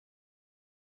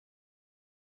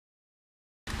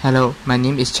Hello, my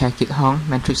name is Kit Hong,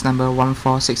 matrix number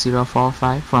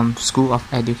 146045 from School of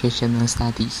Educational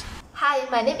Studies. Hi,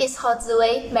 my name is Ho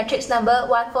Ziwei, matrix number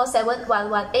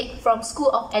 147118 from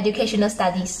School of Educational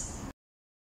Studies.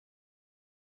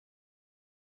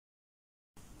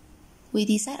 We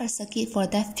design a circuit for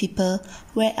deaf people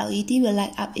where LED will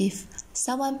light up if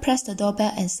someone presses the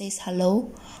doorbell and says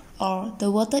hello, or the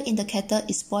water in the kettle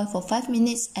is boiled for 5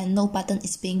 minutes and no button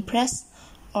is being pressed,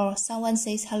 or someone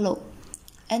says hello.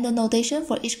 And the notation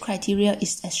for each criteria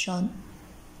is as shown.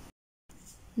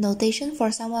 Notation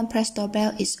for someone press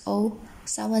doorbell is O,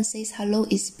 someone says hello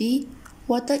is B,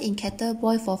 water in kettle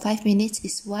boiled for 5 minutes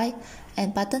is Y,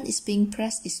 and button is being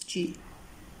pressed is G.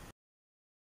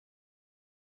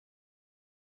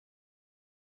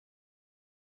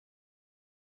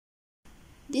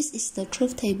 This is the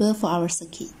truth table for our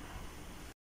circuit.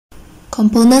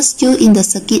 Components used in the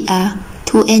circuit are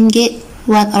 2 AND gate,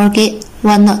 1 OR gate,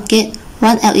 1 NOT gate,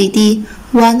 1 LED,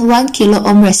 1 1 kilo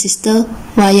ohm resistor,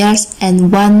 wires,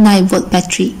 and 1 9-volt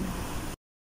battery.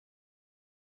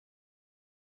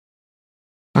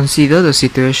 Consider the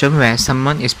situation where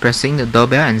someone is pressing the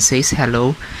doorbell and says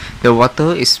hello, the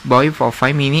water is boiled for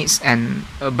 5 minutes and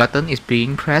a button is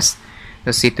being pressed.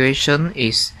 The situation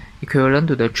is equivalent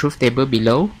to the truth table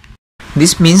below.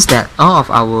 This means that all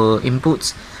of our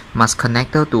inputs must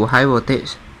connect to high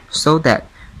voltage so that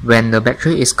when the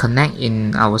battery is connected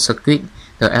in our circuit,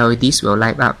 the LEDs will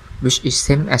light up, which is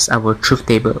same as our truth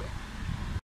table.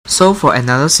 So for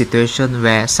another situation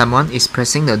where someone is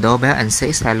pressing the doorbell and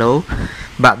says hello,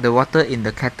 but the water in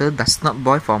the kettle does not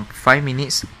boil for 5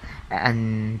 minutes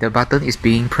and the button is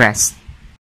being pressed.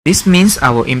 This means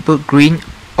our input green,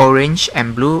 orange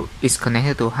and blue is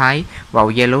connected to high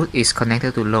while yellow is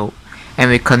connected to low.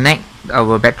 And we connect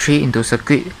our battery into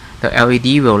circuit, the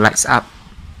LED will light up.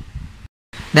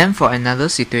 Then for another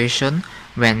situation,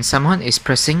 when someone is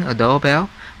pressing a doorbell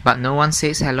but no one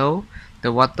says hello,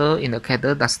 the water in the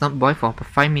kettle does not boil for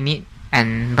 5 minutes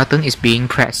and button is being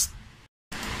pressed.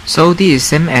 So this is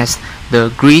same as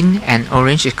the green and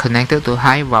orange is connected to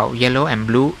high while yellow and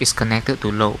blue is connected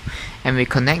to low. And we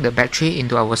connect the battery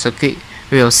into our circuit,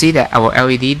 we will see that our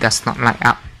LED does not light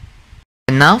up.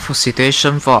 And now for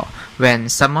situation 4, when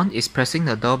someone is pressing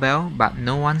the doorbell but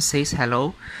no one says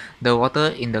hello, the water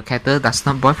in the kettle does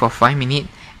not boil for 5 minutes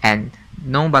and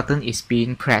no button is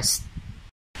being pressed.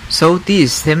 So this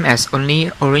is same as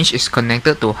only orange is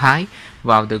connected to high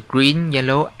while the green,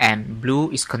 yellow and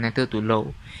blue is connected to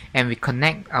low. And we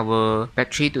connect our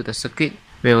battery to the circuit,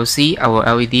 we will see our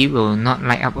LED will not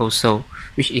light up also,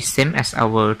 which is same as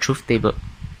our truth table.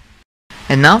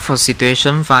 And now for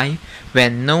situation 5,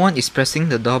 when no one is pressing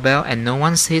the doorbell and no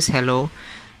one says hello,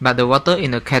 but the water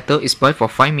in the kettle is boiled for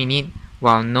 5 minutes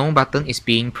while no button is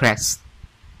being pressed.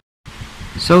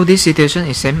 So this situation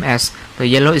is same as the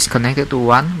yellow is connected to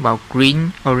 1 while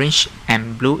green, orange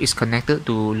and blue is connected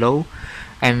to low,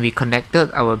 and we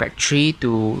connected our battery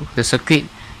to the circuit,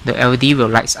 the LED will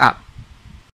light up.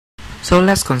 So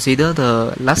let's consider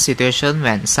the last situation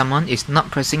when someone is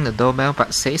not pressing the doorbell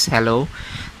but says hello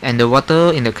and the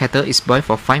water in the kettle is boiled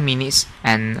for 5 minutes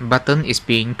and button is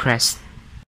being pressed.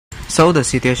 So the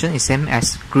situation is same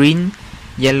as green,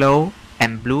 yellow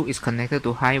and blue is connected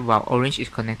to high while orange is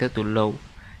connected to low.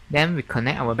 Then we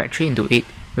connect our battery into it,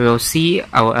 we will see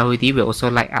our LED will also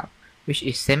light up, which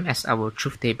is same as our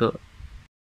truth table.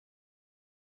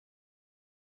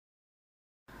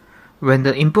 When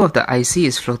the input of the IC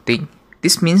is floating,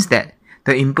 this means that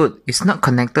the input is not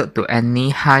connected to any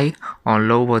high or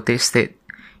low voltage state.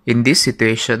 In this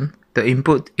situation, the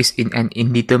input is in an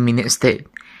indeterminate state,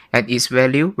 and its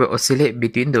value will oscillate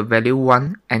between the value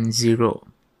 1 and 0.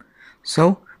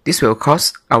 So, this will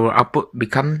cause our output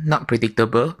become not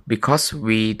predictable because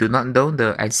we do not know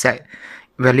the exact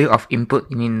value of input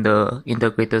in the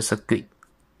integrated circuit.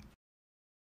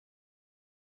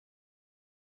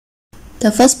 The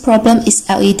first problem is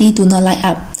LED do not light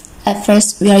up. At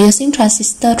first, we are using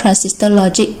transistor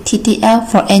logic TTL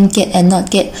for AND gate and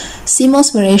NOT gate,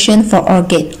 CMOS variation for OR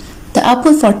gate. The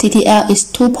output for TTL is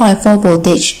 2.4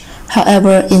 voltage.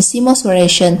 However, in CMOS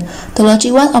variation, the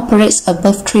logic 1 operates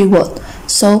above 3 volt.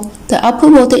 So, the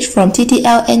output voltage from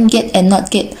TTL AND gate and NOT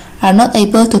gate are not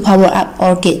able to power up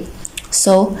OR gate.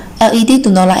 So, LED do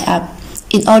not light up.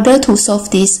 In order to solve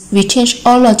this, we change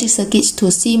all logic circuits to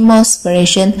CMOS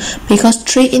variation because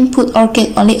 3 input OR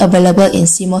gate only available in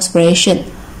CMOS variation.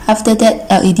 After that,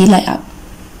 LED light up.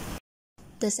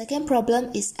 The second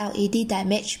problem is LED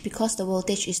damage because the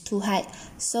voltage is too high.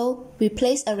 So, we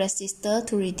place a resistor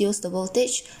to reduce the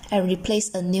voltage and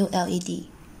replace a new LED.